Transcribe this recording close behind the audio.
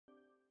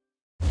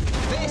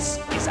This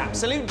is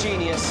Absolute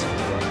Genius.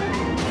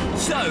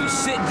 So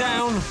sit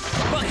down,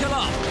 buckle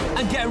up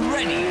and get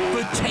ready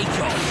for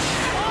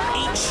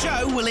takeoff. Each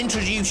show will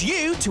introduce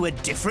you to a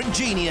different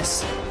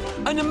genius.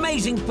 An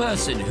amazing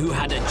person who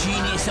had a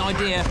genius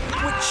idea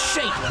which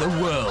shaped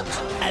the world.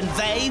 And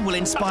they will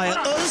inspire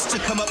us to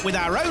come up with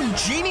our own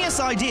genius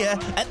idea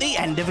at the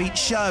end of each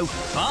show.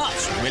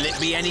 But will it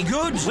be any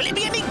good? Will it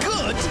be any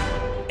good?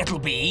 It'll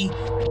be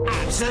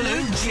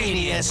Absolute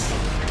Genius.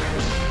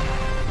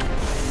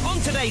 On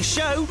today's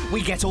show,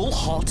 we get all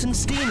hot and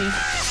steamy.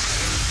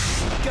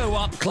 Go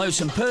up close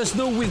and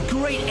personal with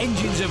great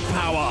engines of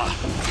power.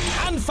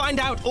 And find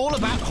out all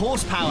about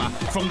horsepower,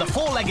 from the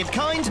four-legged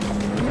kind to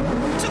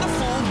the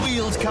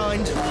four-wheeled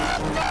kind.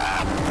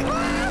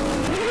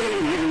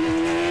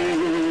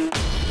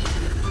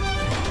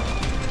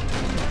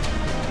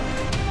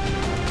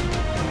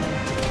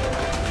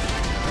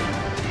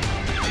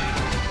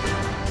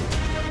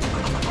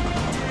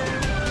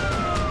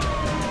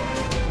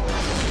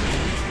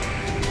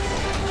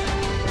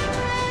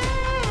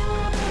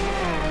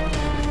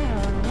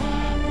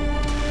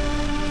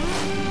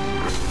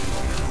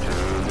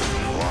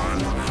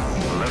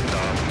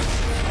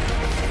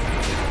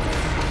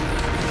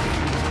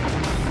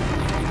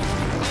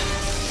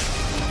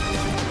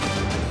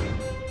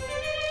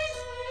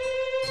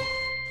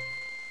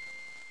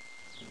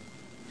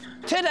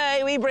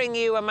 Today we bring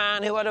you a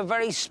man who had a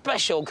very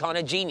special kind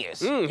of genius.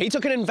 He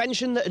took an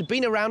invention that had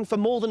been around for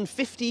more than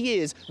 50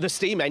 years, the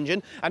steam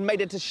engine, and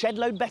made it a shed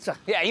load better.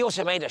 Yeah, he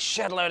also made a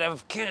shed load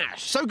of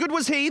cash. So good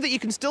was he that you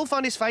can still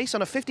find his face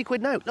on a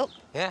 50-quid note. Look.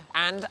 Yeah,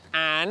 and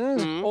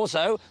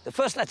also the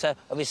first letter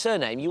of his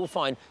surname you will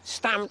find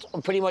stamped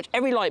on pretty much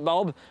every light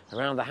bulb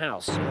around the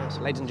house. Yes,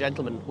 ladies and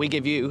gentlemen, we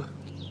give you...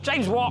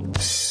 James Watt.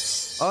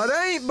 All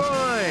right,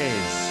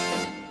 boys.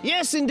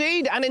 Yes,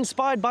 indeed, and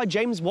inspired by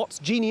James Watt's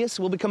genius,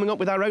 we'll be coming up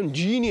with our own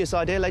genius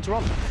idea later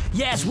on.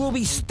 Yes, we'll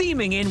be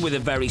steaming in with a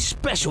very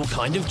special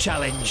kind of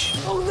challenge.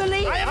 Pull the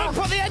lever! I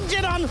haven't put the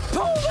engine on!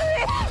 Pull the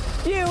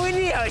lever! You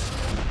idiot!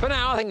 But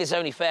now I think it's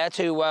only fair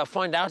to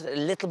find out a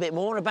little bit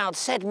more about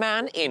said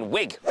man in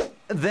wig.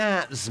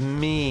 That's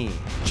me.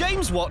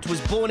 James Watt was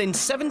born in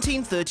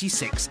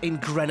 1736 in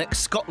Greenock,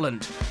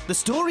 Scotland. The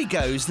story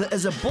goes that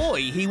as a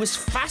boy he was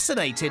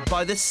fascinated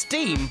by the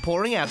steam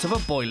pouring out of a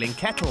boiling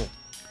kettle.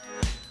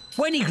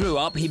 When he grew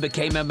up, he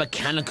became a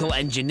mechanical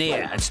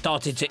engineer and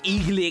started to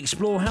eagerly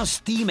explore how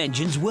steam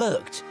engines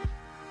worked.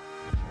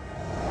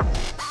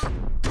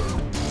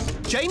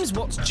 James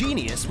Watt's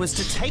genius was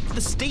to take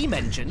the steam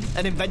engine,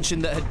 an invention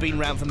that had been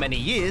around for many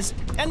years,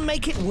 and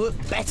make it work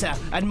better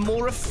and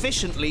more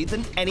efficiently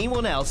than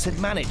anyone else had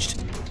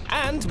managed,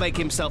 and make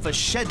himself a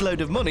shed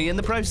load of money in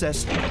the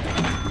process.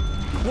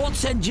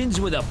 Watt's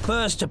engines were the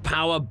first to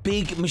power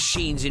big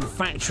machines in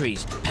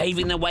factories,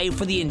 paving the way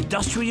for the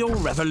Industrial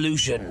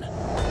Revolution.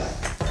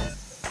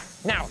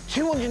 Now,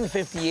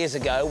 250 years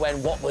ago,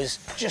 when Watt was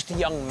just a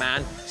young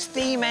man,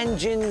 steam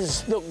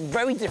engines looked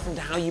very different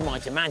to how you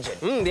might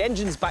imagine. The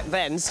engines back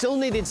then still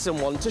needed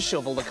someone to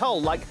shovel the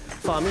coal, like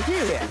Farmer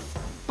Hugh here.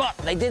 But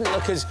they didn't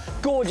look as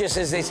gorgeous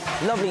as this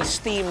lovely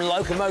steam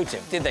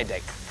locomotive, did they,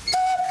 Dick?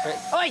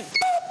 Oi!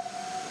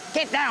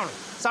 Get down!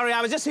 Sorry,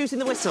 I was just hooting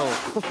the whistle.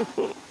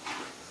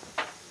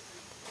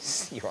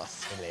 You are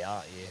silly,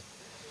 aren't you?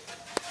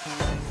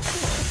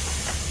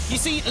 You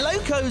see,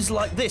 locos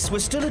like this were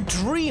still a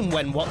dream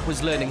when Watt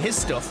was learning his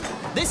stuff.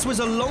 This was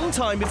a long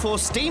time before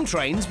steam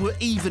trains were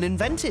even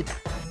invented.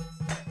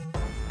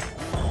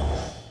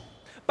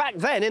 Back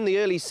then, in the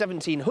early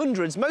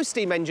 1700s, most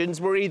steam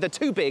engines were either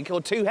too big or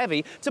too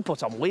heavy to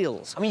put on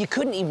wheels. I mean, you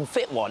couldn't even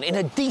fit one in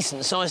a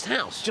decent-sized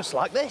house. Just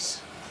like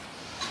this.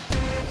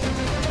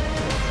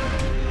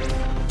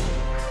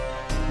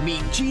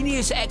 Meet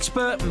genius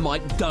expert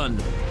Mike Dunn.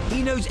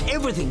 He knows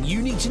everything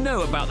you need to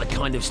know about the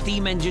kind of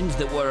steam engines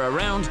that were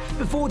around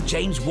before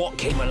James Watt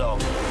came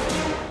along.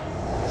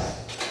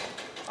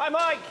 Hi,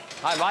 Mike.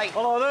 Hi, Mike.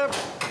 Hello there.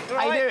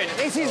 How you doing?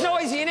 This is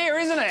noisy in here,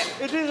 isn't it?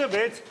 It is a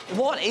bit.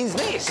 What is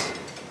this?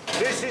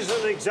 This is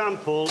an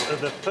example of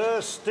the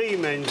first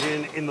steam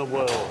engine in the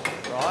world.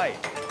 Right.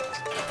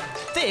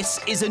 This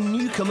is a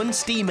Newcomen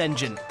steam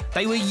engine.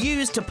 They were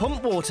used to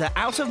pump water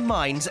out of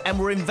mines and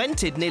were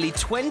invented nearly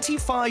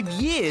 25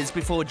 years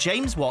before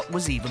James Watt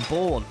was even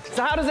born.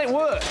 So how does it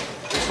work?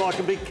 It's like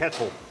a big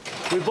kettle.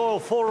 We boil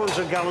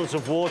 400 gallons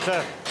of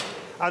water,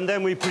 and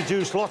then we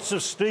produce lots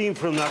of steam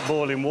from that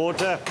boiling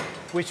water,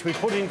 which we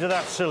put into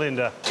that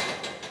cylinder.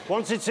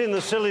 Once it's in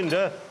the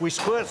cylinder, we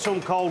squirt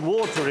some cold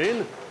water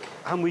in,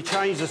 and we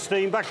change the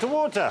steam back to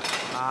water.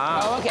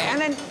 Oh, OK. And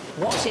then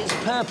what's its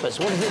purpose?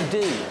 What does it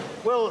do?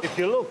 Well, if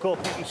you look up,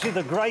 you can see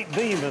the great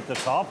beam at the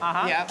top.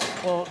 Yeah.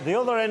 Well, the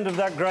other end of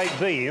that great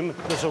beam,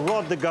 there's a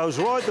rod that goes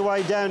right the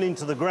way down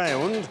into the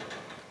ground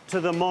to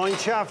the mine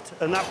shaft,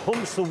 and that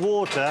pumps the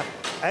water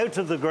out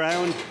of the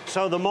ground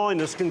so the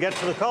miners can get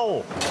to the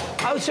coal.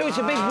 Oh, so it's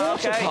a big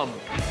water pump.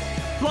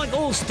 Like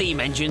all steam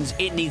engines,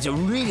 it needs a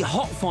really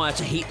hot fire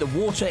to heat the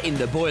water in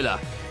the boiler.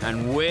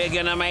 And we're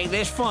gonna make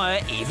this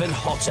fire even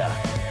hotter.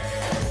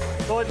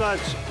 Right,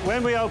 lads,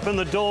 when we open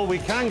the door, we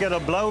can get a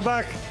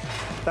blowback,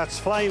 That's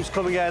flames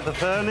coming out of the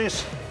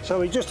furnace, so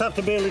we just have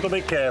to be a little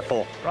bit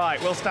careful.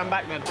 Right, we'll stand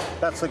back then.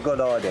 That's a good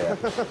idea.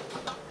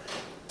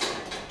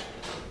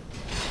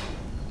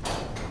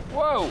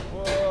 Whoa!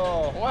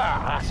 Whoa!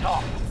 Wow, that's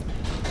hot.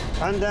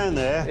 Hand down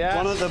there, Yeah.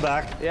 one at the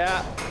back.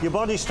 Yeah. Your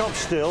body stops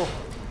still,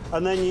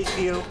 and then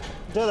you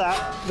do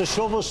that, the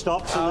shovel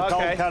stops and the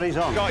coal carries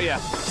on. Got you.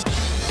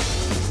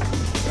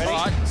 Ready?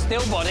 All right,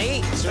 still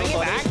body. Swing it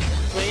back.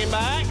 Swing it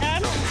back,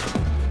 and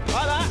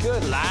like that.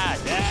 Good lad.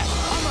 Yeah.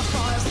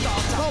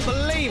 I can't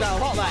believe how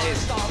hot that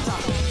is.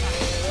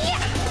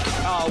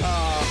 Oh,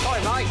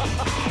 sorry, mate.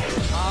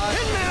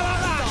 In there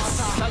like that.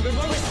 That good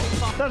one?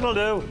 That'll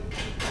do.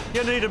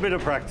 You need a bit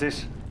of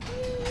practice.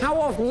 How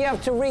often do you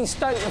have to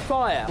restoke the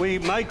fire? We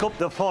make up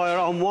the fire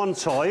on one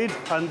side,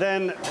 and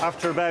then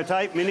after about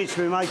 8 minutes,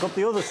 we make up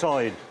the other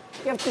side.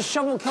 You have to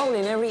shovel coal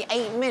in every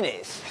 8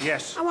 minutes?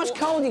 Yes. How much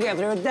coal do you get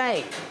through a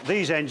day?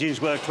 These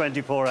engines work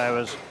 24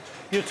 hours.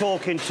 You're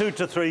talking 2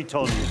 to 3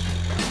 tons.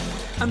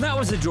 And that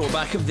was the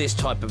drawback of this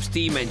type of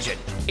steam engine.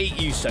 It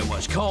used so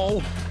much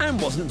coal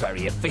and wasn't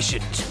very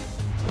efficient.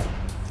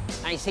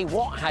 And you see,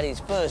 Watt had his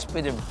first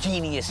bit of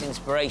genius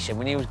inspiration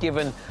when he was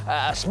given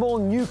a small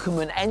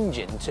Newcomen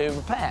engine to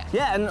repair.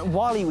 Yeah, and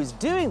while he was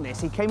doing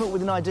this, he came up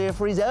with an idea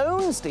for his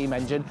own steam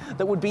engine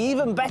that would be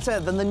even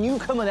better than the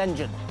Newcomen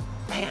engine.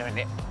 Hang on a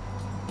minute.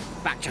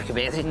 Backtrack a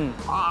bit.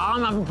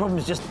 I'm having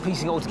problems just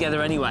piecing it all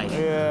together anyway.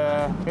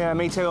 Yeah,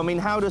 me too. I mean,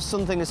 how does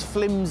something as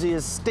flimsy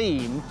as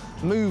steam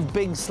move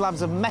big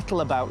slabs of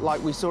metal about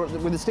like we saw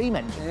with the steam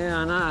engine? Yeah,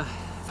 I know.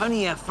 If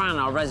only Fran,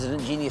 our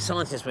resident genius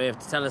scientist, were here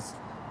to tell us.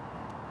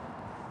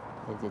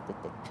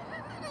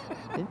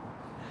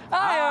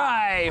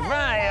 Hi,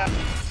 Fran.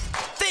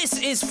 This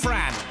is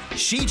Fran.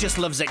 She just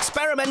loves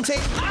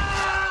experimenting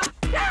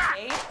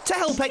to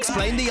help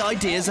explain the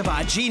ideas of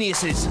our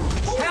geniuses.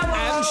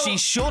 And she's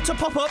sure to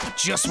pop up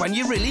just when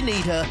you really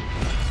need her.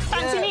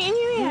 Fancy meeting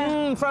you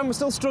here. Fran, we're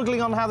still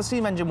struggling on how the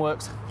steam engine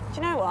works. Do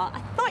you know what?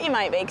 I thought you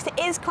might be, because it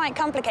is quite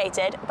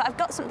complicated, but I've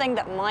got something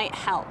that might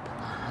help.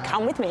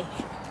 Come with me.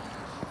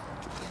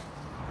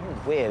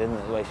 Weird, isn't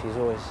it, the way she's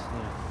always...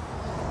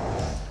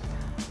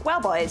 Well,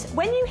 boys,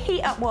 when you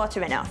heat up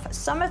water enough,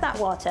 some of that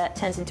water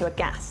turns into a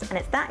gas, and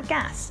it's that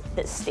gas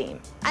that's steam.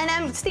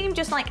 And steam,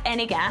 just like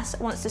any gas,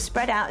 wants to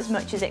spread out as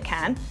much as it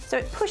can, so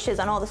it pushes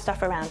on all the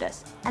stuff around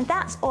us. And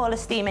that's all a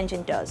steam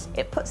engine does.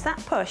 It puts that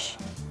push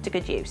to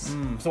good use.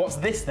 So what's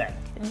this then?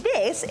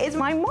 This is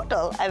my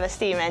model of a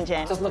steam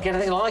engine. Doesn't look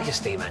anything like a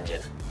steam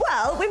engine.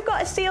 Well, we've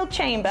got a sealed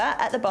chamber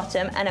at the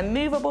bottom and a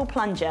movable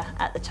plunger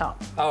at the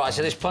top. All right,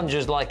 so this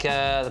plunger's like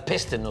the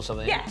piston or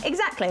something? Yeah,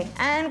 exactly.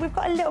 And we've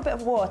got a little bit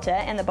of water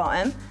in the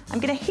bottom. I'm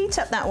going to heat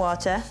up that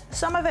water.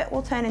 Some of it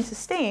will turn into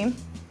steam.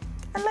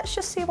 And let's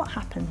just see what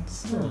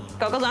happens.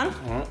 Goggles on.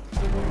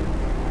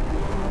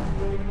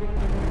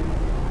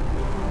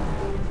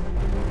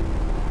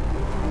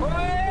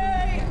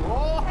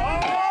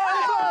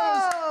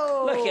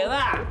 Look at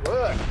that!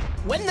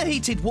 When the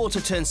heated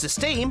water turns to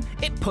steam,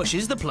 it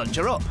pushes the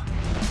plunger up.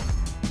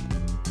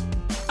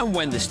 And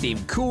when the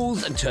steam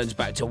cools and turns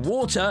back to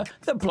water,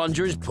 the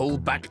plunger is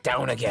pulled back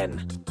down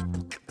again.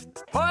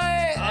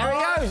 Hey, there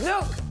he goes,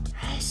 look!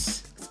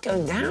 Yes, it's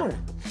going down.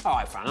 All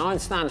right, Fran, I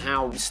understand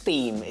how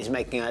steam is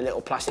making a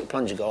little plastic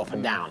plunger go up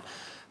and down.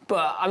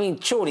 But, I mean,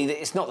 surely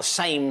it's not the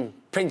same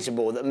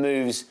principle that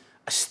moves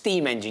a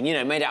steam engine, you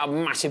know, made out of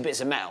massive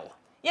bits of metal.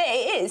 Yeah,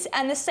 it is.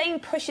 And the same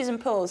pushes and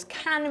pulls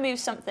can move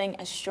something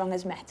as strong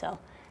as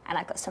metal. And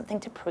I've got something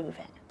to prove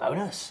it.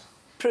 Bonus.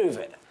 Prove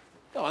it.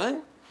 Go on,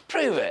 then.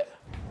 Prove it.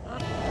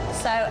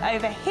 So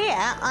over here,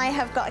 I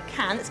have got a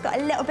can that's got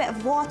a little bit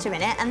of water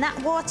in it, and that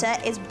water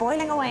is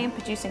boiling away and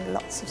producing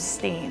lots of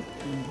steam.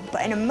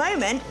 But in a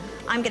moment,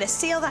 I'm going to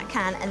seal that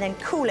can and then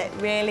cool it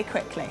really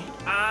quickly.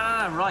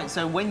 Ah, right.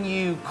 So when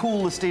you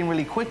cool the steam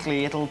really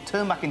quickly, it'll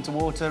turn back into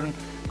water and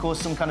cause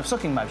some kind of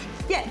sucking motion.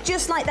 Yeah,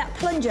 just like that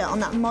plunger on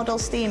that model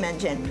steam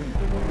engine.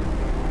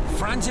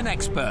 Fran's an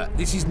expert.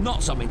 This is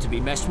not something to be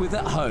messed with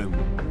at home.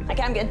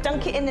 Okay, I'm going to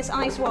dunk it in this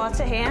ice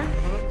water here.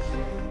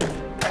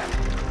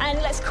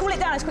 And let's cool it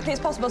down as quickly as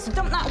possible. So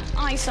dump that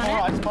ice on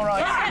it. All right.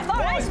 Yeah,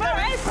 more ice.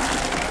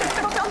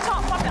 Pop it on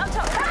top, pop it on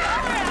top.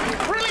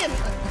 Brilliant!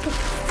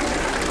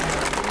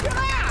 Look at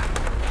that!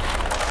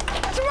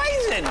 That's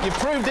amazing! You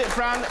proved it,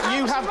 Fran.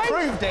 You have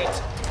proved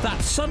it.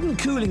 That sudden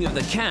cooling of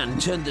the can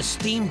turned the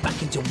steam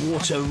back into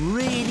water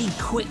really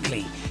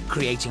quickly,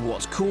 creating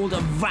what's called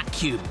a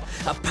vacuum,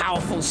 a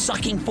powerful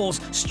sucking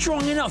force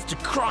strong enough to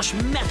crush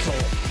metal.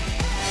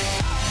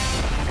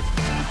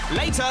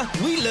 Later,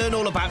 we learn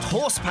all about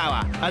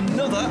horsepower,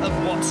 another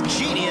of Watt's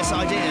genius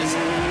ideas.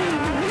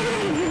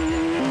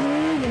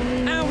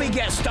 Now we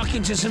get stuck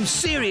into some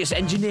serious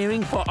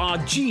engineering for our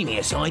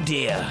genius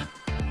idea.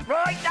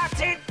 Right, that's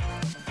it!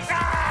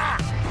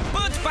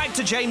 But back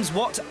to James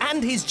Watt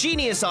and his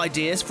genius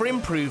ideas for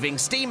improving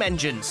steam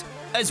engines.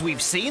 As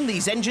we've seen,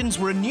 these engines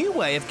were a new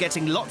way of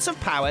getting lots of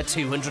power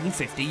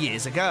 250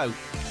 years ago.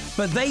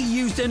 But they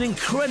used an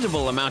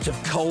incredible amount of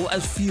coal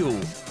as fuel.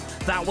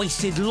 That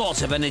wasted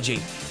lots of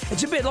energy.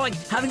 It's a bit like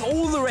having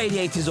all the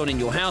radiators on in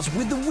your house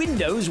with the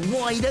windows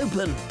wide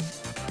open.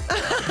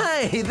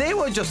 Hey, they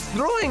were just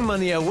throwing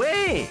money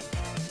away.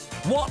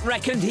 Watt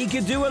reckoned he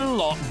could do a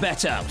lot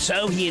better,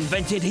 so he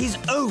invented his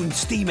own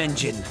steam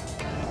engine.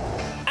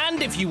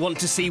 And if you want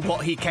to see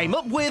what he came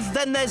up with,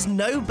 then there's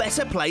no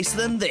better place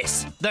than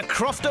this, the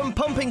Crofton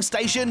Pumping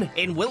Station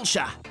in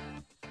Wiltshire.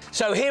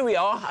 So here we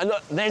are, and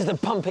look, there's the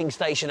pumping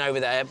station over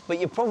there, but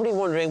you're probably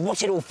wondering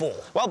what's it all for?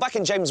 Well, back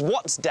in James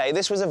Watt's day,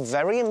 this was a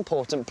very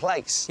important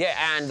place. Yeah,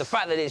 and the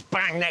fact that it's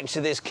bang next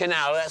to this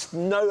canal, that's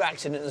no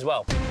accident as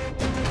well.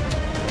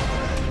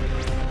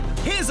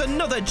 Here's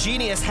another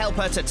genius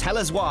helper to tell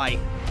us why.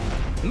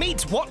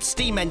 Meet Watt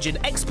steam engine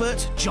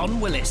expert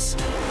John Willis.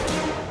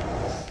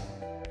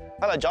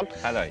 Hello, John.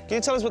 Hello. Can you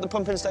tell us what the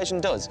pumping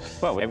station does?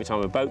 Well, every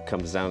time a boat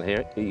comes down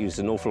here, it uses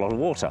an awful lot of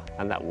water,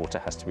 and that water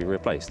has to be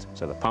replaced.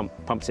 So the pump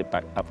pumps it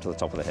back up to the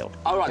top of the hill.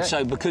 All right,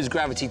 so because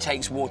gravity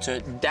takes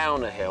water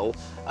down a hill,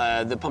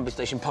 the pumping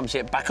station pumps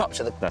it back up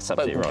so the That's boat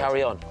absolutely can right.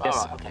 carry on. Yes.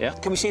 All right, okay. Yeah.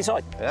 Can we see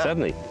inside?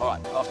 Certainly. All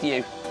right, after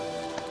you.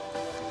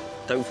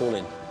 Don't fall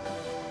in.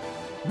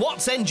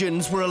 Watt's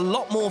engines were a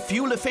lot more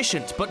fuel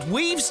efficient, but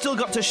we've still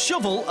got to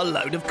shovel a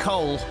load of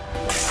coal.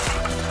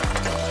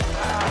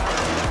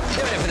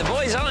 Doing it for the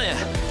boys, aren't you?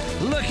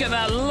 Look at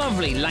that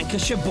lovely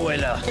Lancashire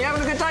boiler. You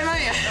having a good time,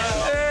 mate?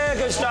 Yeah,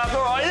 good stuff,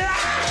 all right. Yeah.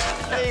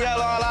 There you go,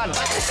 lad.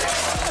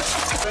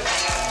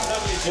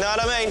 You know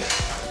what I mean?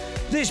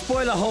 This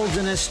boiler holds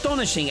an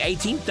astonishing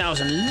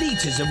 18,000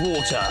 litres of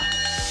water.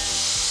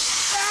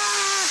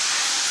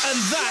 And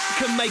that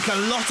can make a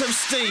lot of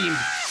steam.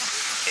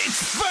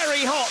 It's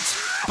very hot,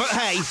 but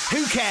hey,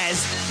 who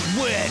cares?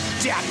 We're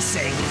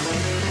dancing.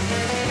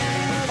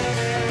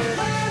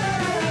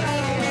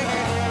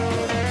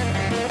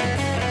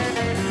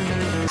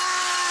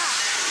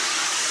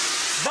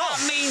 That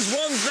means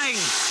one thing.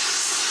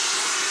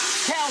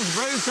 Cows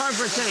brew, time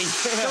for a tea.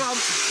 Come on.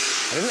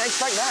 I didn't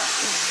expect that.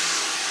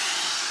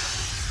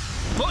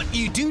 But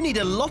you do need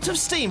a lot of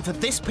steam for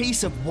this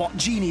piece of Watt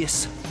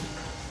genius.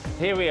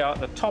 Here we are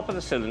at the top of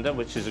the cylinder,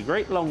 which is a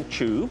great long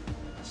tube.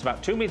 It's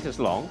about 2 metres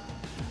long,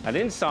 and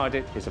inside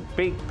it is a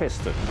big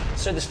piston.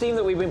 So the steam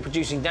that we've been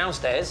producing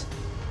downstairs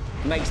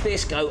makes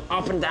this go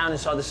up and down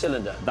inside the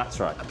cylinder. That's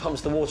right. And pumps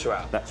the water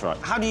out. That's right.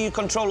 How do you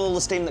control all the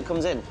steam that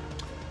comes in?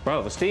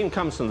 Well, the steam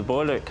comes from the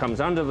boiler, it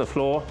comes under the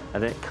floor,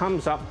 and then it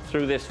comes up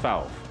through this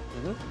valve.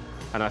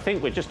 And I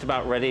think we're just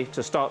about ready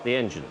to start the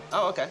engine.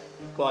 Oh, OK.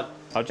 Go on.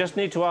 I'll just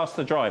need to ask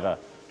the driver.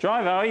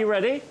 Driver, are you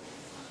ready?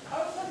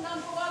 Open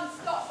number 1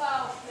 stop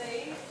valve,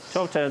 please.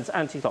 12 turns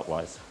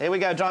anti-clockwise. Here we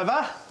go,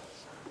 driver.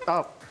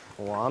 Up.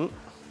 1,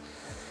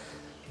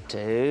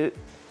 2,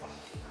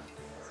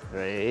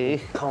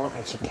 3. Can't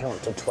actually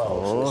count to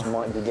 12, so this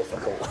might be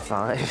difficult.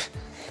 5,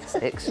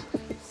 6,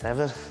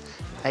 7,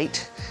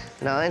 8,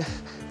 9,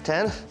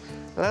 10,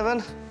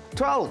 11,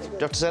 12. Do you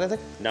have to say anything?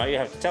 Now you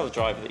have to tell the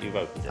driver that you've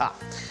opened it.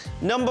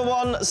 Number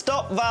 1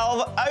 stop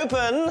valve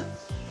open.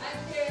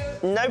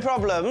 Thank you. No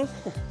problem.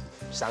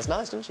 Sounds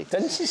nice, doesn't she?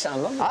 Doesn't she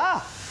sound lovely?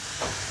 Ah!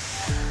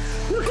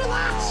 Look at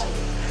that!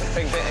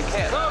 Big bit of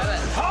kit.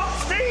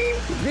 Hot steam!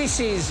 This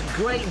is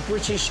great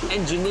British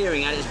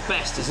engineering at its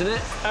best, isn't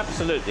it?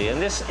 Absolutely, and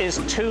this is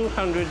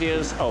 200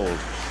 years old,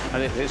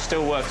 and it's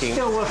still working.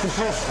 Still working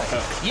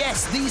perfect.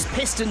 Yes, these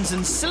pistons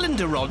and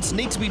cylinder rods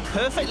need to be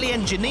perfectly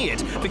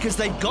engineered because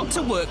they've got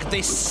to work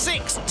this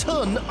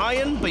 6-ton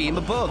iron beam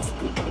above.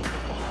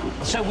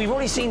 So we've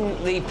already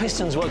seen the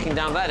pistons working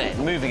down that end,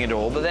 moving it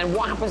all, but then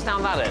what happens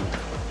down that end?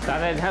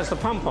 That end has the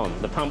pump on,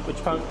 the pump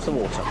which pumps the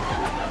water.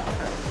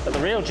 But the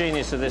real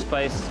genius of this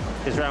place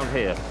is round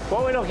here.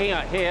 What we're looking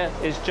at here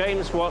is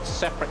James Watt's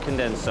separate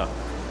condenser,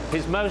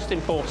 his most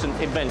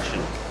important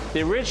invention.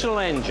 The original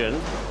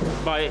engine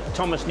by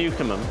Thomas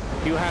Newcomen,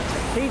 you had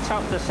to heat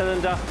up the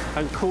cylinder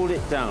and cool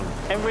it down.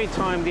 Every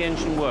time the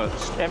engine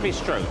works, every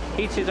stroke,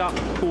 heat it up,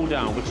 cool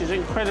down, which is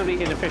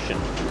incredibly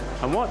inefficient.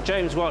 And what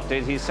James Watt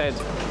did, he said,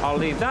 I'll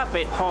leave that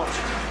bit hot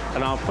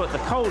and I'll put the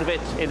cold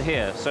bit in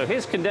here. So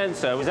his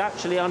condenser was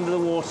actually under the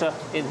water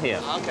in here.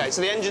 OK,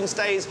 so the engine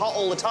stays hot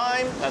all the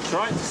time. That's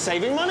right.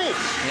 Saving money.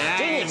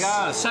 There you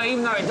go. So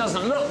even though it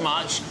doesn't look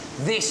much,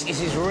 this is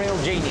his real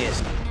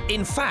genius.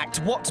 In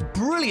fact, Watt's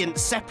brilliant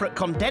separate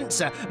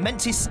condenser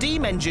meant his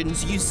steam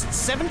engines used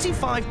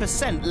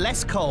 75%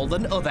 less coal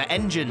than other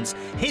engines.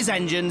 His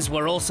engines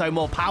were also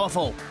more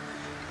powerful.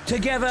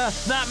 Together,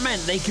 that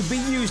meant they could be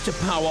used to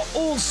power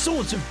all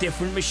sorts of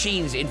different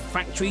machines in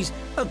factories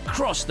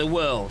across the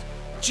world.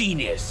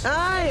 Genius.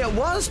 Aye, it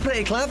was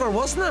pretty clever,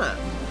 wasn't it?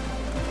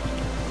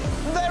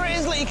 There it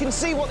is, look, you can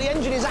see what the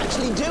engine is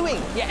actually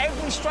doing. Yeah,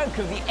 every stroke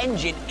of the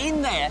engine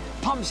in there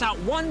pumps out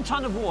 1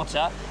 ton of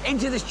water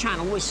into this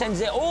channel, which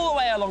sends it all the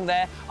way along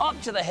there, up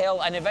to the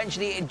hill, and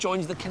eventually it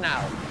joins the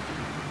canal.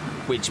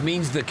 Which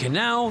means the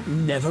canal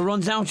never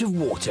runs out of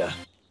water.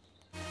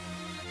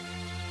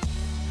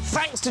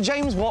 Thanks to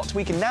James Watt,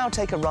 we can now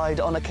take a ride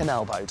on a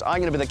canal boat.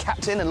 I'm going to be the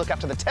captain and look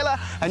after the tiller,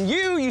 and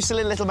you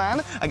silly little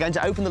man, are going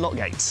to open the lock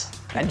gates.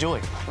 Enjoy.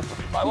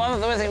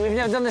 We've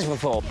never done this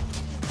before.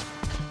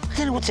 I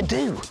don't know what to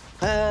do.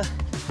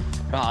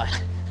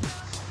 Right.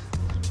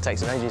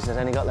 Takes some ages, it's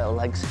only got little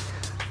legs.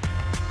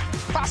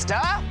 Faster!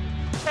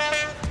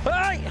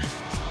 Right.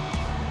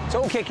 It's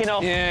all kicking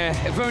off. Yeah,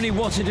 if only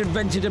Watt had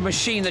invented a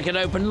machine that could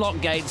open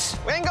lock gates.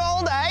 We ain't got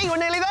all day. We're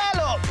nearly there,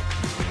 look.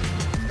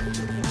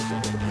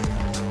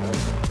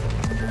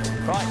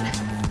 Right.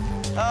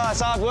 Oh,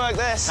 it's hard work,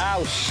 this.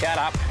 Oh, shut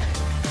up.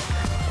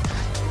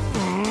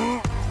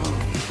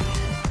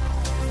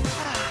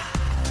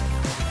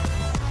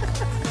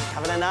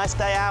 Having a nice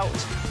day out.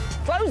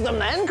 Close them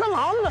then, come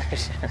on.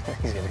 He's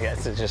going to get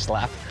such a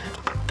slap.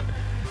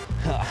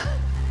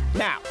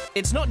 Now,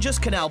 it's not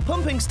just canal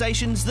pumping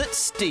stations that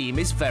steam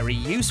is very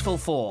useful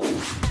for.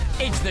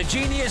 It's the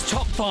Genius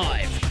Top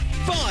 5.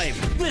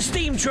 5. The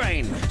steam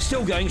train,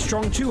 still going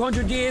strong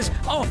 200 years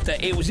after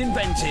it was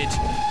invented.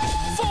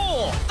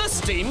 4. The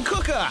steam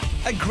cooker,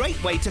 a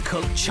great way to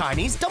cook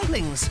Chinese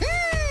dumplings.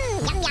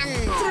 Yum, yum.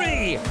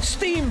 3.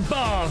 Steam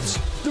baths.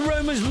 The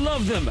Romans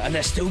loved them and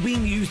they're still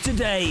being used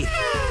today.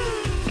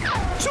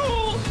 2.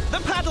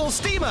 The paddle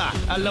steamer,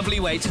 a lovely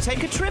way to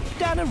take a trip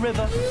down a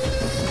river.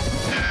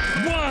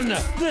 1.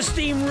 The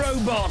steam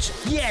robot.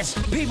 Yes,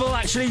 people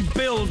actually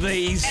build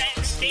these.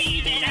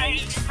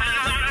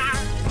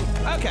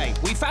 OK,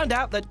 we found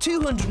out that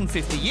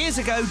 250 years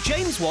ago,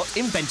 James Watt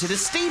invented a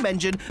steam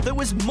engine that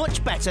was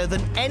much better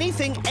than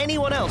anything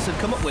anyone else had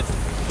come up with.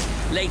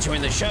 Later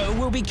in the show,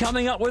 we'll be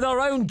coming up with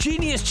our own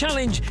Genius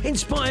Challenge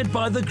inspired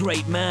by the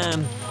great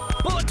man.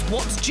 But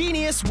Watt's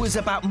genius was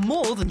about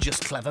more than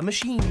just clever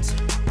machines.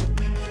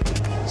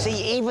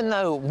 See, even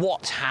though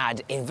Watt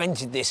had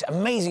invented this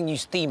amazing new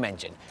steam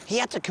engine, he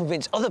had to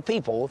convince other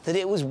people that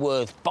it was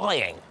worth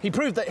buying. He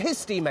proved that his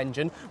steam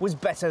engine was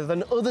better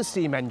than other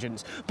steam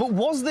engines. But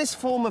was this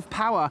form of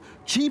power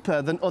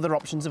cheaper than other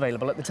options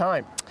available at the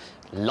time?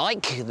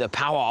 Like the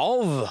power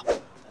of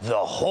the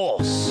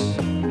horse.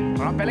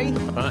 All right, Billy.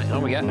 Right,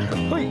 on we go.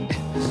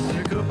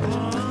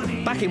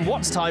 Back in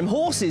Watt's time,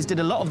 horses did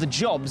a lot of the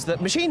jobs that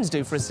machines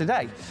do for us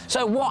today.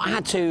 So Watt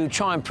had to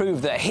try and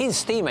prove that his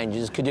steam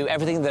engines could do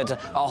everything that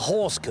a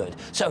horse could.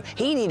 So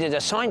he needed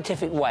a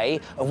scientific way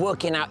of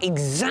working out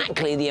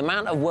exactly the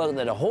amount of work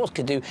that a horse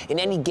could do in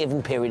any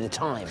given period of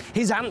time.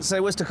 His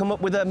answer was to come up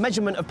with a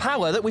measurement of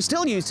power that we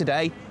still use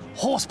today,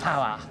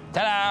 horsepower.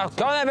 Ta-da!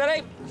 Go on there,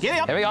 Billy.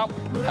 Yeah. Here we go.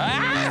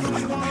 Ah!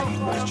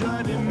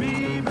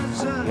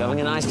 You're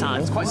having a nice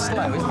time. It's quite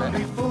slow, isn't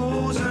it?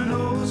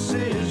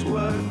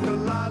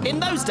 In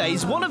those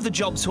days, one of the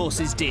jobs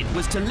horses did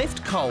was to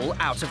lift coal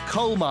out of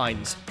coal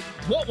mines.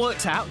 Watt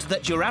worked out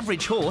that your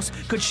average horse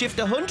could shift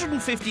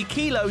 150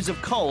 kilos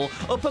of coal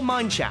up a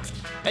mine shaft,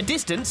 a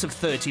distance of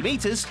 30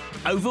 metres,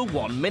 over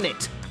 1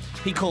 minute.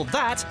 He called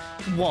that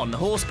 1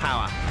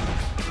 horsepower.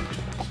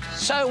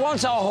 So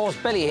once our horse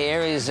Billy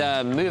here is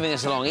moving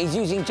us along, he's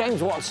using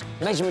James Watt's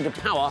measurement of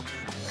power,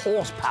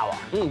 horsepower.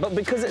 But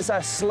because it's a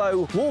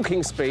slow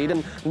walking speed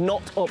and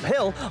not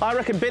uphill, I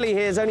reckon Billy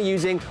here is only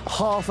using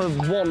half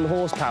of 1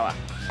 horsepower.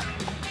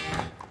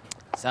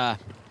 It's not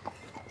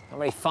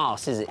very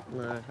fast, is it?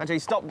 No. Actually,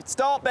 stop,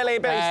 Billy,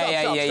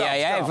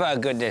 stop. For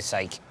goodness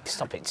sake,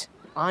 stop it.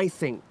 I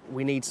think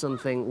we need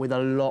something with a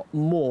lot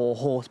more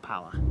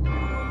horsepower.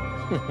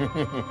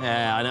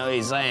 Yeah, I know what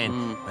you're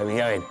saying. Where are we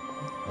going?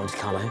 Monte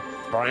Carlo?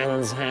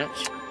 Brands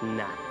Hatch?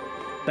 Nah,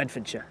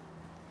 Bedfordshire.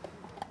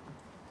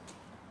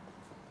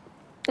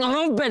 I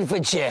love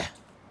Bedfordshire.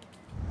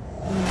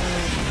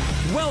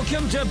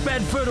 Welcome to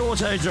Bedford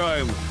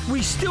Autodrome.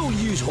 We still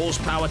use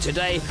horsepower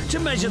today to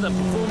measure the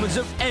performance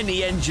of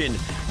any engine,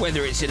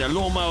 whether it's in a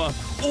lawnmower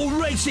or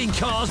racing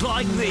cars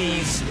like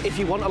these. If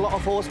you want a lot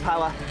of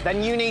horsepower,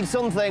 then you need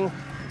something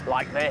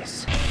like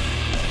this.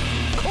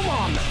 Come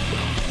on!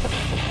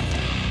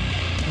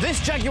 This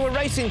Jaguar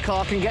racing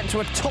car can get to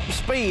a top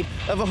speed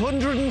of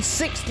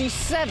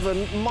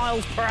 167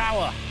 miles per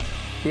hour.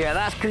 Yeah,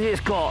 that's because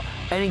it's got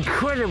an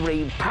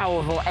incredibly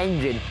powerful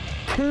engine.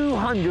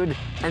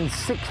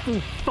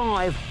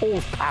 265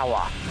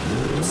 horsepower.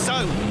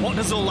 So, what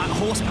does all that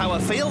horsepower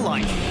feel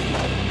like?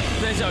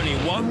 There's only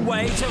one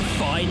way to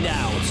find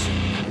out.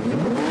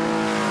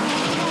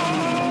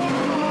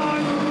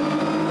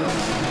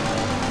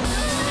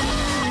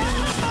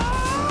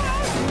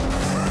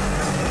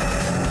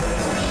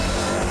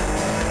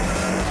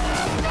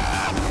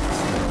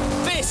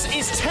 This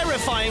is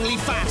terrifyingly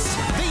fast.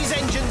 These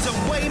engines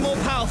are way more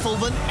powerful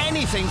than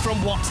anything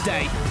from Watt's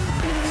day.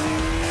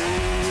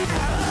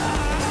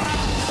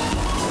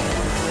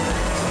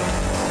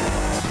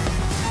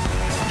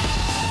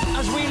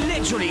 As we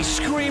literally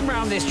scream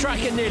round this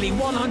track at nearly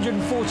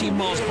 140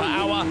 miles per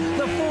hour,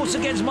 the force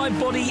against my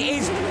body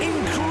is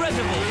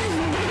incredible.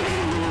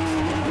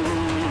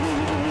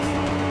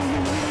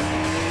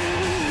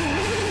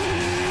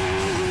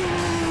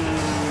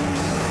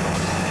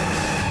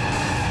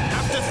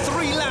 After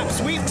 3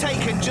 laps, we've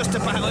taken just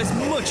about as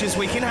much as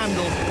we can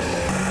handle.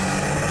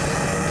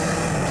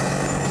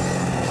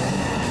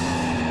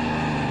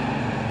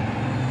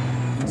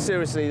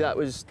 Seriously, that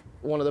was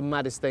one of the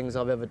maddest things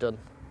I've ever done.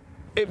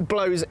 It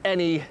blows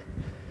any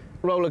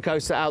roller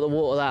coaster out of the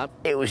water, that.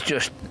 It was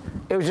just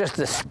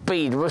the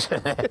speed,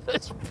 wasn't it? The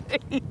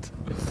speed.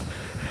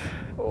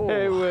 Oh.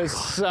 It was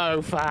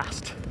so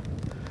fast.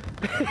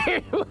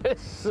 It was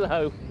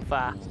so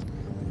fast.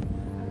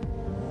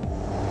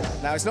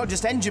 Now, it's not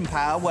just engine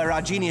power where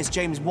our genius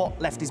James Watt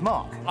left his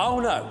mark.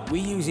 Oh, no. We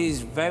use his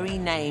very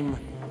name,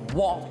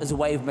 Watt, as a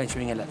way of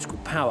measuring electrical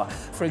power.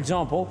 For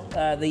example,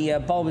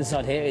 the bulb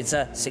inside here, it's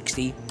a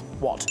 60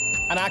 watt.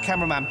 And our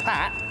cameraman,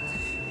 Pat,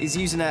 is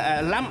using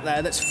a lamp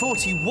there that's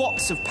 40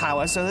 watts of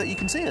power so that you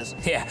can see us.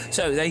 Yeah,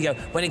 so there you go.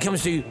 When it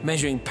comes to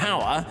measuring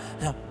power,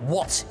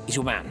 Watt is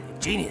your man.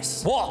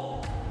 Genius.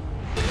 Watt!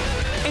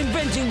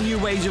 Inventing new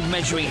ways of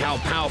measuring how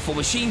powerful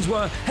machines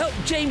were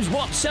helped James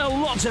Watt sell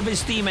lots of his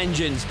steam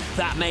engines.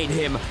 That made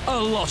him a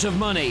lot of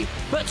money.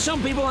 But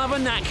some people have a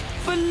knack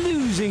for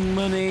losing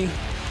money.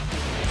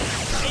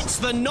 It's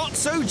the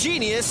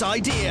not-so-genius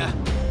idea.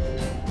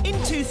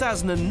 In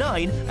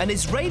 2009, an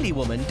Israeli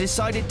woman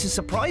decided to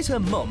surprise her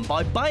mum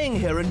by buying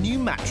her a new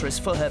mattress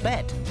for her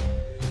bed.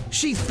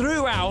 She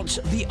threw out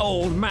the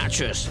old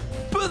mattress,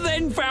 but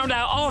then found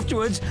out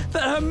afterwards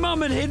that her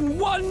mum had hidden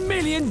 $1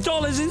 million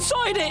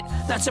inside it.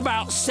 That's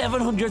about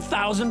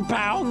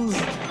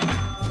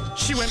 £700,000.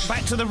 She went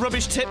back to the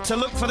rubbish tip to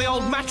look for the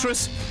old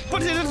mattress,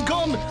 but it had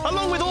gone,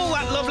 along with all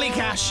that lovely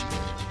cash.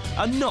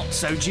 A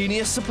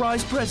not-so-genius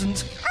surprise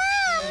present.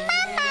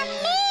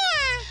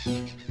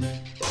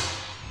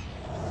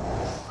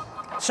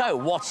 So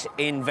Watt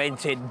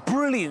invented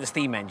brilliant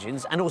steam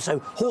engines and also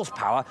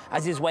horsepower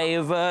as his way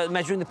of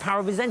measuring the power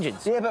of his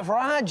engines. Yeah, but for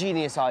our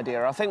genius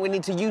idea, I think we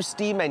need to use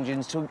steam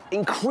engines to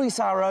increase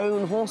our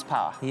own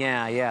horsepower.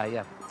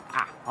 Yeah.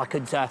 I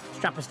could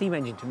strap a steam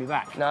engine to me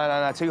back.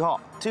 No, too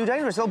hot. Too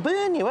dangerous, it'll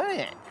burn you, won't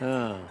it?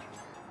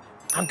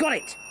 I've got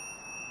it!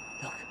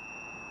 Look,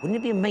 wouldn't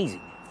it be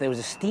amazing if there was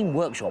a steam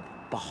workshop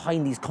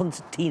behind these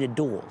concertina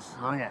doors?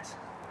 Oh, yes.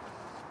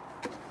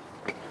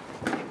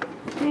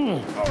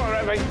 All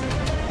right, mate.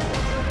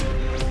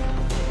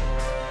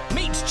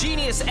 Meet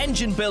genius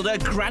engine builder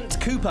Grant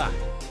Cooper.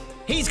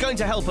 He's going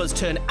to help us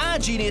turn our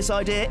genius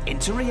idea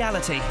into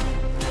reality.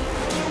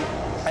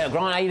 Hey,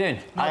 Grant, how you doing?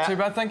 Not too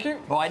bad, thank you.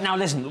 All right, now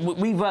listen,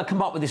 we've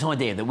come up with this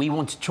idea that we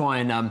want to try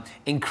and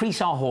increase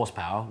our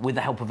horsepower with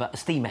the help of a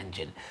steam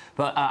engine.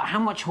 But how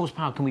much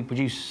horsepower can we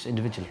produce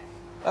individually?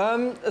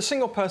 A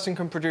single person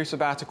can produce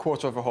about a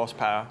quarter of a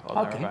horsepower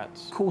or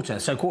thereabouts.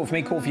 Quarter. So quarter for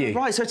me, quarter for you.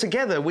 Right, so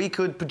together we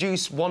could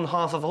produce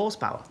 1/2 of a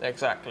horsepower.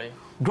 Exactly.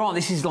 Grant,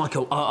 this is like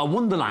a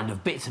wonderland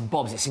of bits and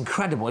bobs. It's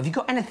incredible. Have you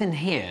got anything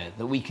here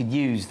that we could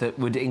use that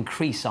would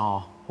increase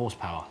our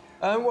horsepower?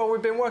 Well,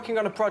 we've been working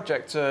on a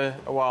project a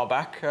while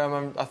back.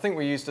 I think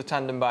we used a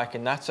tandem bike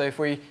in that, so if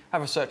we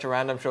have a search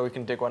around, I'm sure we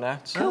can dig one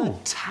out. Cool.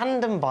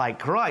 Tandem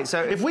bike, right.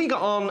 So if we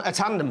got on a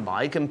tandem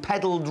bike and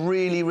pedalled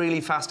really,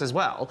 really fast as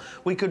well,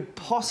 we could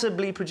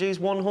possibly produce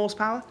 1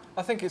 horsepower?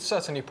 I think it's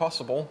certainly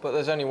possible, but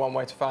there's only one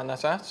way to find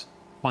that out.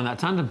 Find that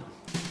tandem.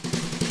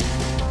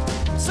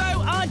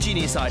 So our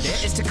genius idea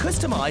is to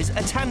customise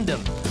a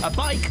tandem, a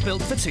bike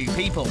built for 2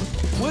 people.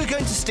 We're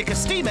going to stick a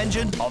steam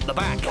engine on the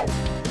back.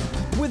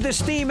 With the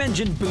steam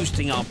engine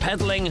boosting our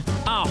pedalling,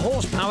 our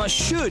horsepower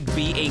should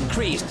be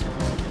increased.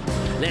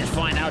 Let's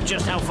find out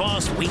just how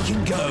fast we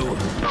can go.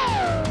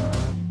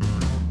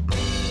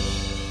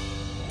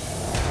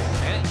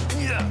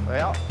 There we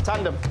are.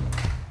 Tandem.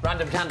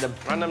 Random tandem.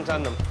 Random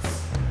tandem.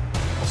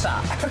 What's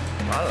that? I don't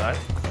know.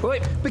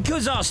 Right,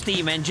 because our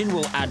steam engine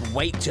will add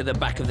weight to the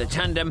back of the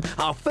tandem,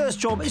 our first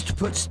job is to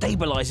put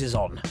stabilisers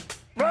on.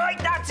 Right,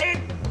 that's it!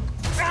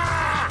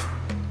 Ah!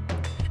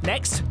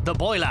 Next, the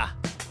boiler.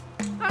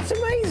 That's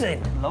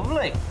amazing.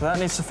 Lovely. That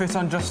needs to fit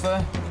on just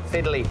there.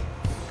 Fiddly.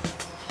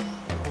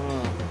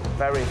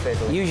 Very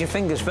fiddly. Use your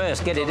fingers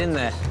first, get it in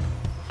there.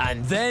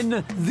 And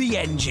then the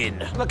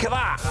engine. Look at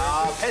that.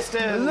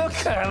 Pistons. Look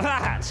at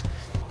that.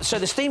 So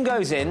the steam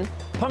goes in,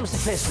 pumps the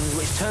pistons,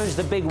 which turns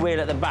the big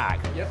wheel at the back.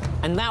 Yep.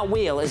 And that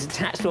wheel is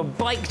attached to a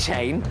bike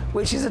chain,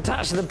 which is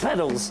attached to the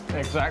pedals.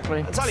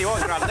 Exactly. I'll tell you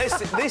what, Grant,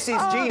 this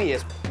is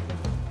genius.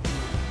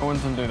 I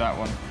wouldn't undo that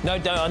one. No,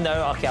 don't,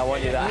 no, OK, I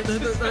won't do that.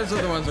 Those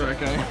other ones are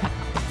OK.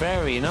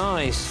 Very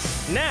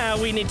nice. Now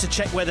we need to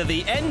check whether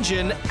the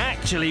engine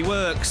actually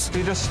works.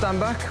 You just stand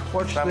back,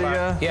 watch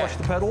watch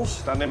the pedals.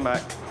 Standing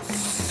back.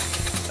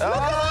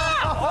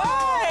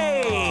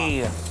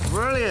 Hey!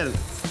 Brilliant.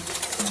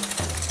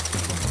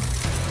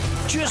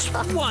 Just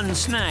one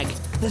snag.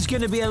 There's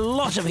going to be a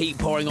lot of heat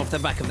pouring off the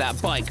back of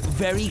that bike,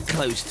 very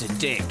close to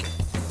Dick.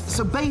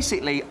 So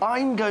basically,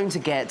 I'm going to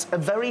get a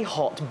very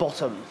hot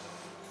bottom.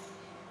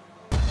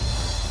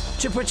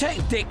 To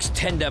protect Dick's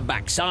tender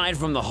backside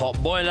from the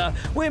hot boiler,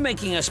 we're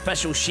making a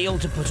special shield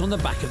to put on the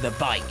back of the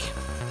bike.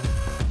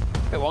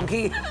 Bit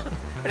wonky.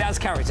 It adds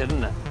character,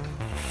 doesn't it?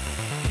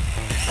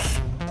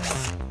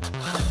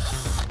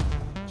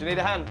 Do you need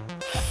a hand?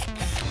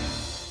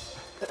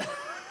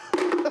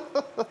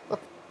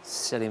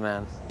 Silly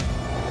man.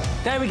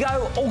 There we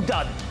go, all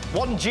done.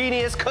 One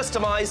genius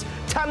customised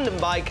tandem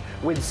bike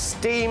with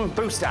steam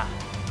booster.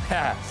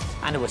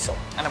 And a whistle.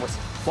 And a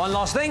whistle. One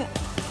last thing.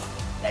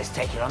 Let's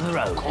take it on the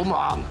road. Come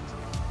on.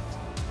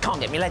 Can't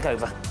get me leg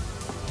over.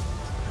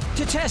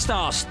 To test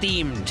our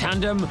steam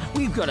tandem,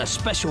 we've got a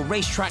special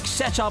racetrack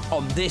set up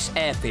on this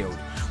airfield.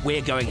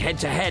 We're going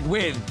head-to-head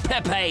with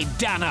Pepe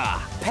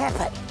Dana.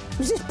 Pepe?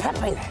 Who's this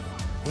Pepe, then?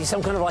 Is he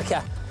some kind of like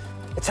a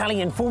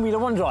Italian Formula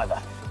 1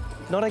 driver?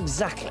 Not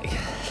exactly.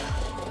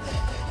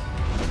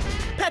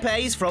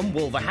 Pepe's from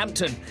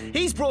Wolverhampton.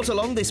 He's brought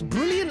along this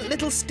brilliant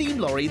little steam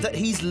lorry that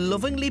he's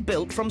lovingly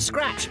built from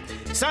scratch.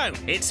 So,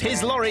 it's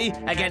his lorry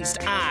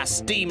against our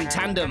steam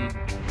tandem.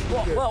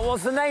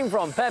 What's the name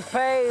from?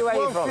 Pepe? Where are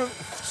you from?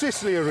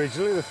 Sicily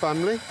originally, the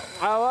family.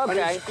 Oh, OK.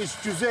 And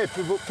it's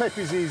Giuseppe, but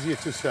Pepe's easier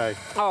to say.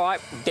 All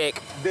right,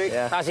 Dick. Dick.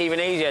 Yeah. That's even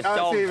easier. That's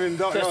Dom. even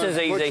Just as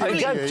easy.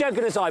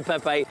 Joking aside,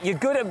 Pepe, you're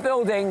good at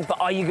building,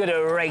 but are you good at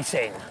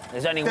racing?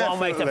 There's only one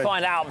way to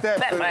find out,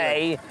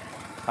 Pepe.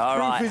 All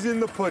right. Proof is in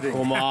the pudding.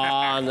 Come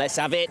on, let's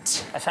have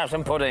it. Let's have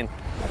some pudding.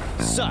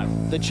 So,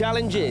 the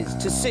challenge is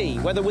to see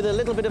whether with a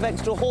little bit of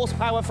extra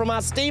horsepower from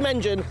our steam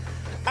engine,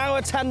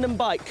 our tandem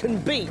bike can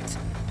beat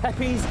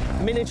Pepe's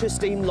miniature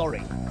steam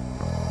lorry.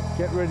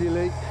 Get ready,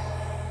 Lee.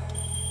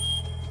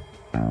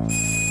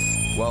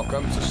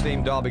 Welcome to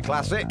Steam Derby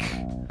Classic.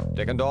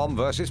 Dick and Dom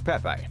versus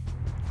Pepe.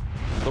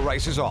 The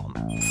race is on.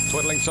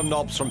 Twiddling some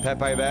knobs from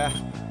Pepe there.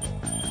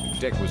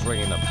 Dick was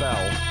ringing the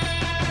bell.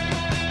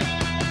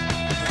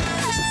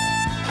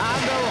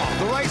 And they're off.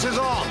 The race is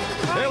on.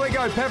 Here we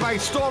go. Pepe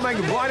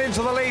storming right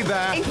into the lead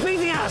there. He's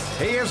beating us.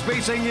 He is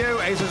beating you.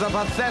 This is a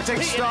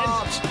pathetic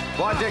start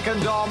by Dick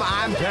and Dom,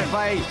 and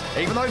Pepe,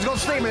 even though he's got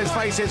steam in his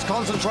face, is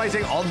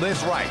concentrating on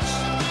this race.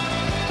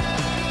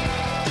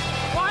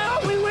 Why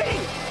aren't we winning?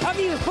 Have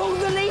you pulled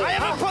the lever? I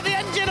haven't put the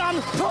engine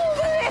on. Pull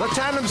the lever. The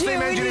tandem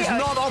steam engine is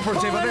not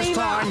operative at this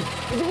time.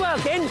 Is it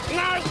working?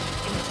 No.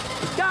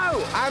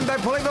 Go. And they're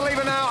pulling the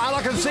lever now, and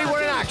I can see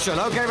we're in action.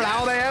 OK, but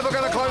how are they ever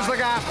going to close the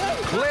gap?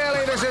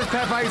 Clearly, this is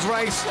Pepe's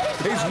race.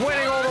 He's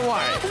winning all the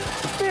way.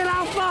 Feel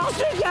how fast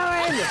we're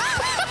going.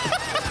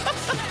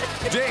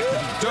 Dick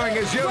doing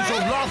his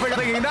usual, laughing,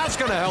 thinking that's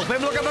going to help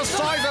him. Look at the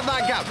size of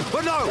that gap.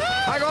 But no,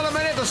 hang on a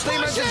minute, the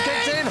steam engine's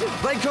kicked in.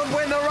 They could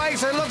win the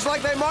race. It looks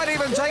like they might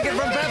even take it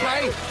from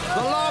Pepe.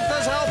 The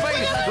laughter's helping.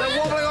 They're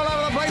wobbling all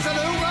over the place. And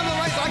who won the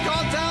race? I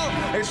can't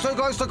tell. It's too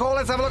close to call.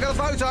 Let's have a look at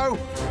the photo.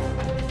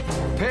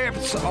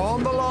 Pipped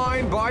on the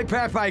line by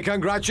Pepe.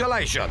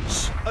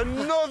 Congratulations.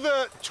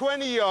 Another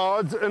 20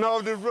 yards and I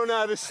would have run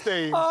out of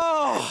steam.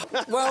 Oh,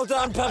 well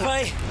done,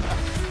 Pepe.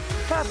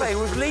 Pepe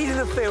was leading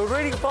the field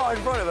really far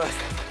in front of us.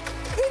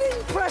 He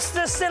didn't press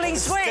the silly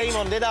switch. Steam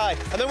on, did I?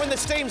 And then when the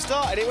steam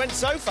started, it went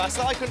so fast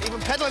that I couldn't even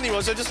pedal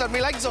anymore, so I just had my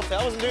legs off it.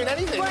 I wasn't doing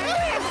anything.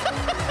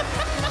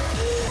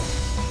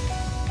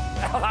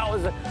 That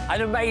was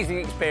an amazing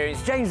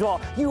experience. James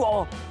Watt, you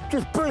are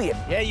just brilliant.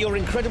 Yeah, your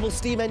incredible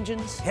steam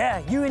engines.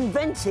 Yeah, you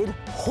invented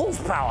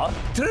horsepower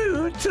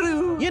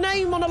through your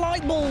name on a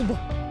light bulb.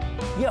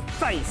 Your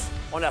face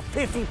on a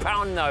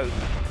 £50 note.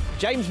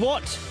 James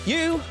Watt,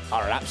 you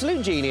are an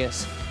absolute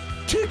genius.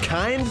 Too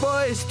kind,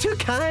 boys, too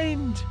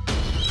kind.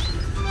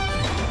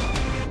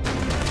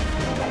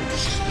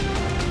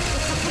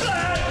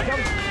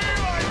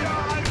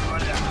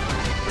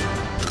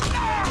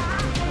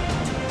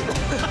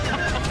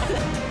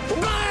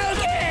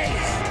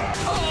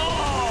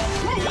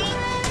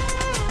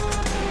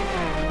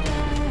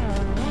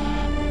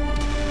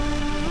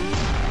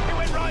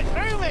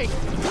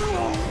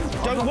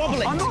 Don't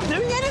wobble it. I'm not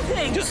doing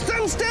anything. Just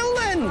stand still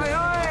then.